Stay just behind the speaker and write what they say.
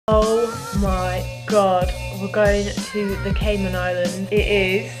Oh my god, we're going to the Cayman Islands. It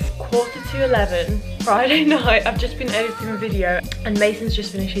is 11:45 Friday night. I've just been editing a video and Mason's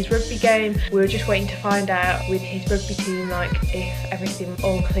just finished his rugby game. We were just waiting to find out with his rugby team like if everything's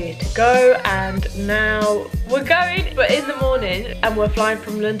all clear to go, and now we're going. But in the morning, and we're flying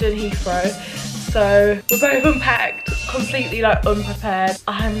from London Heathrow, so we're both unpacked, completely like unprepared.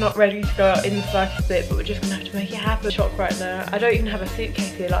 I'm not ready to go out in the slightest bit, but we're just gonna have to make it happen. Shop right now. I don't even have a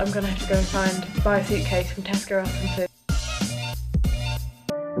suitcase here. Like I'm gonna have to go and buy a suitcase from Tesco or something.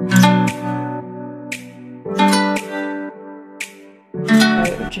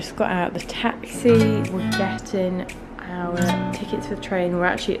 So we've just got out the taxi. We're getting our tickets for the train. We're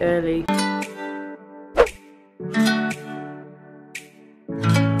actually early.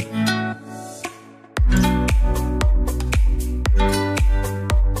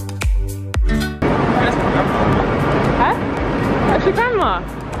 Grandma,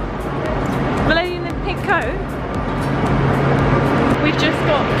 the lady in the pink coat. We've just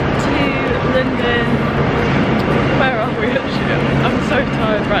got to London. Where are we actually? I'm so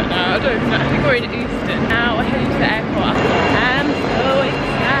tired right now. I don't even know. I think we're in Euston. Now we're heading to the airport. I'm so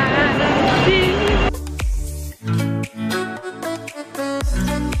excited.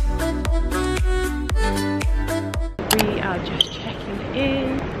 We are just checking in.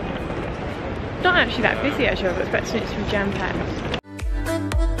 Not actually that busy actually. I was expecting it to be jam-packed.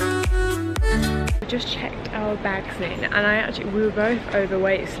 Just checked our bags in, and we were both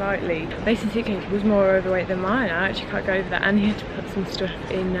overweight slightly. Mason's suitcase was more overweight than mine. I actually can't go over that, and he had to put some stuff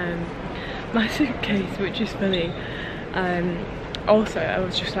in my suitcase, which is funny. Also, I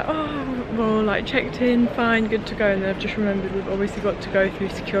was just like, oh, well, like checked in, fine, good to go, and then I've just remembered we've obviously got to go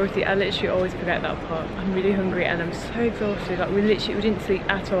through security. I literally always forget that part. I'm really hungry and I'm so exhausted. Like we didn't sleep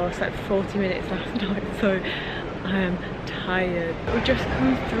at all. I slept 40 minutes last night, so I am tired. We've just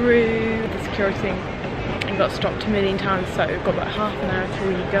come through the security and got stopped a million times, so we've got about half an hour till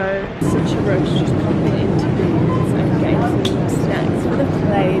we go. Such a rush, just popping into Boots and getting some snacks for the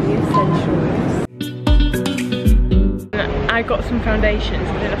plane, the essentials. I got some foundations,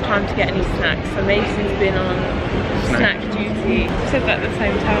 I didn't have time to get any snacks, so Mason's been on snack duty. I said that at the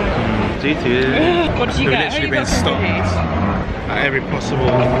same time. Duty? What did you get? We've literally been stopped at every possible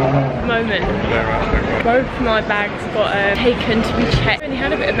moment. Both my bags got taken to be checked. We only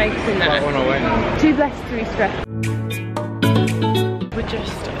had a bit of makeup in there. On our way now. Too blessed to be stressed. We're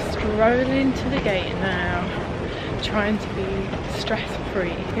just strolling to the gate now, trying to be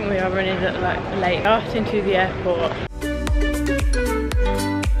stress-free. I think we are running a little late. Got into the airport.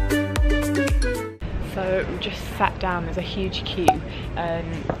 So we just sat down, there's a huge queue. I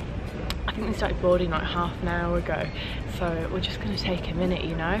think we started boarding like half an hour ago, so we're just going to take a minute,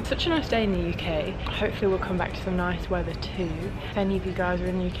 you know. Such a nice day in the UK. Hopefully we'll come back to some nice weather too. If any of you guys are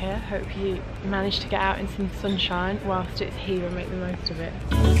in the UK, I hope you manage to get out in some sunshine whilst it's here and make the most of it.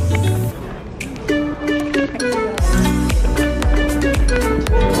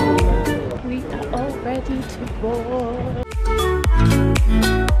 We are all ready to board.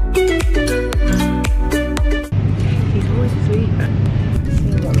 He's always sleeping.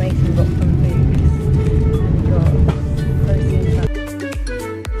 See what Mason got from Boots, and he got protein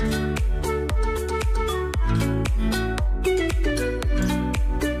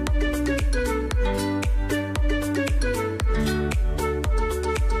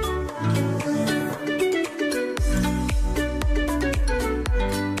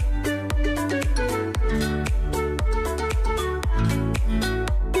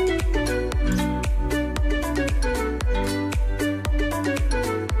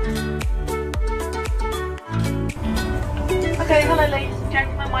Okay, hello ladies and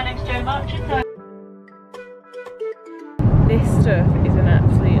gentlemen, my name's Joe Marchand. This stuff is an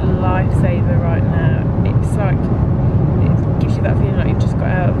absolute lifesaver right now. It's like, it gives you that feeling like you've just got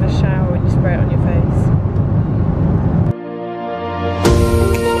out of the shower and you spray it on your face.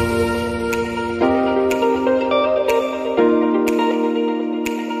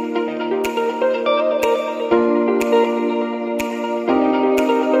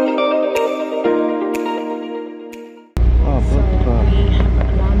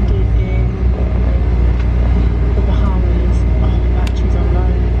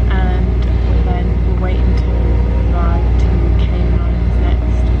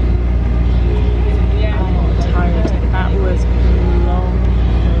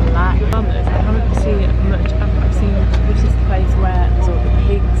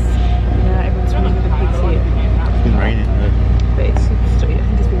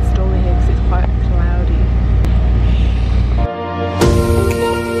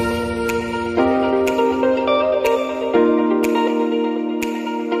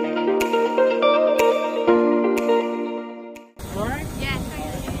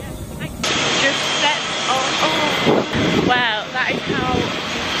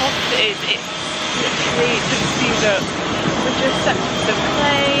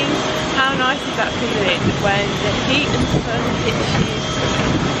 that feeling when the heat and sun hits you.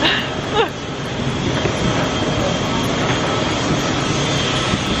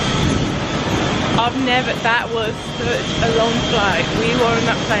 That was such a long flight. We were on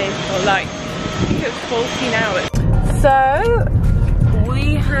that plane for like, I think it was 14 hours. So,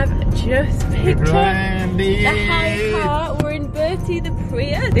 we have just picked up a hire car. We're in Bertie the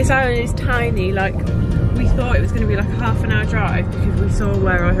Priya. This island is tiny, like we thought it was going to be like a half an hour drive because we saw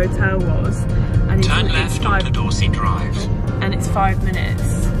where our hotel was. And turn left onto Dorsey Drive. And it's 5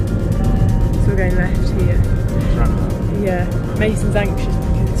 minutes. So we're going left here. Yeah, Mason's anxious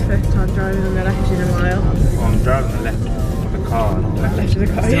because it's first time driving on the left in a while. Well, I'm driving the left of the car, not the left of the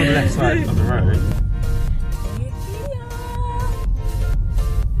car. Still on the left side of the road.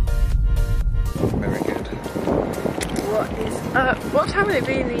 Very good. What is up? What time will it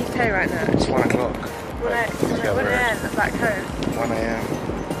be in the UK right now? It's 1 o'clock. 1 AM back home. 1 AM.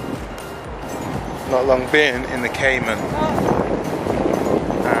 Not long been in the Cayman.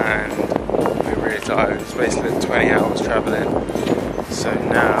 And we're really tired. It's basically 20 hours travelling. So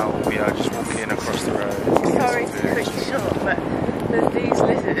now we are just walking across the road. Sorry to cut you short, but there's these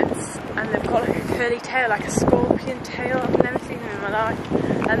lizards and they've got like a curly tail, like a scorpion tail. I've never seen them in my life.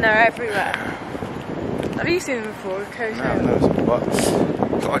 And they're everywhere. Have you seen them before? Curly tail? No, but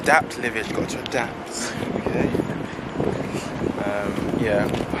you've got to adapt, Olivia. You've got to adapt. Okay. Yeah.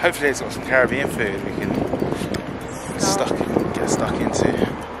 Hopefully it's got some Caribbean food we can get stuck into.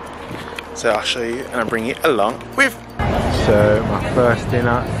 So I'll show you and I'll bring you along with. So my first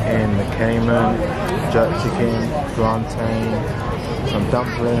dinner in the Cayman, jerk chicken, plantain, some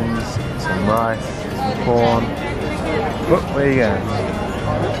dumplings, some rice, some corn. Look, where you going?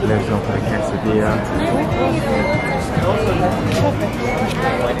 Lives on for the quesadilla.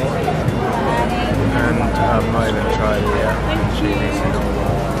 And I've not even tried it yet.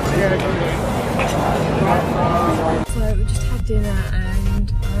 So we just had dinner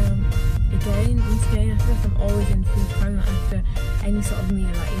and once again, I feel like I'm always in food coma after any sort of meal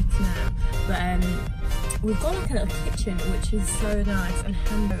like eating out. But we've got like a little kitchen which is so nice and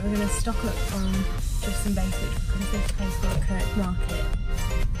handy. We're going to stock up on just some basics because this place called Kirk Market.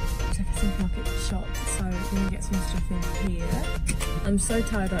 It's like a supermarket shop, so we're going to get some stuff in here. I'm so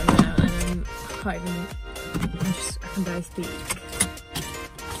tired right now and I can barely speak.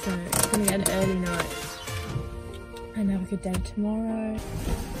 So it's going to get an early night and have a good day tomorrow.